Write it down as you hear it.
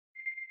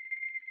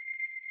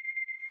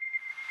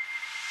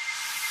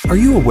Are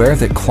you aware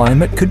that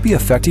climate could be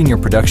affecting your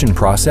production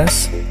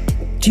process?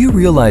 Do you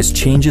realize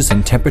changes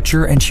in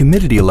temperature and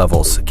humidity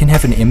levels can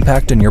have an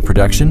impact on your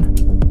production?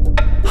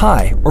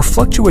 High or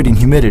fluctuating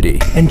humidity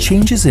and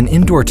changes in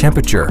indoor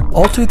temperature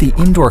alter the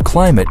indoor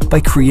climate by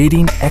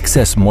creating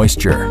excess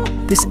moisture.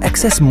 This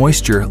excess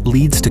moisture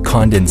leads to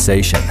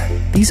condensation.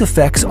 These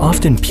effects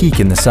often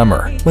peak in the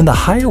summer, when the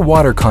higher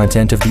water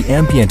content of the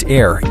ambient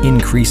air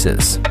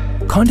increases.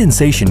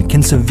 Condensation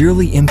can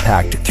severely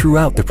impact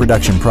throughout the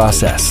production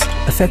process,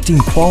 affecting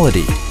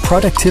quality,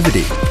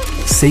 productivity,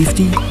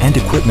 safety, and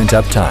equipment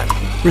uptime,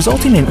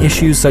 resulting in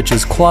issues such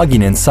as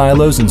clogging in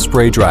silos and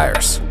spray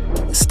dryers,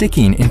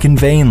 sticking in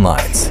conveying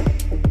lines,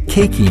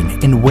 caking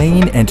in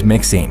weighing and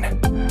mixing,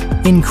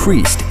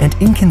 increased and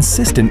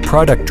inconsistent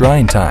product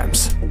drying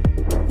times,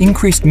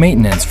 increased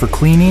maintenance for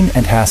cleaning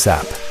and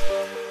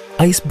HACCP,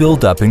 ice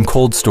buildup in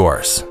cold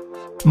stores.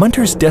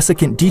 Munters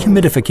desiccant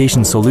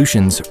dehumidification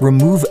solutions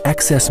remove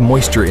excess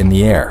moisture in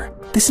the air.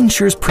 This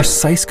ensures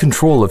precise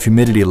control of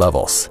humidity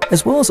levels,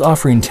 as well as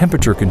offering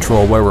temperature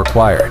control where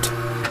required.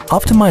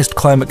 Optimized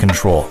climate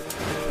control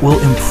will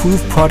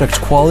improve product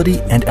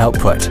quality and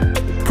output,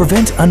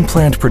 prevent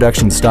unplanned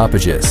production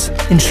stoppages,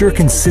 ensure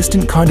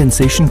consistent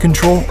condensation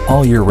control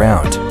all year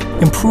round,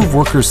 improve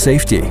workers'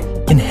 safety,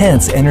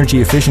 enhance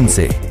energy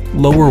efficiency,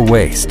 lower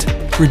waste,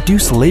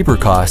 reduce labor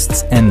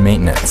costs and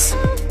maintenance.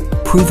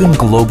 Proven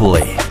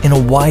globally in a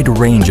wide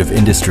range of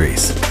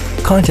industries.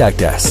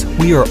 Contact us,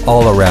 we are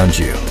all around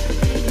you.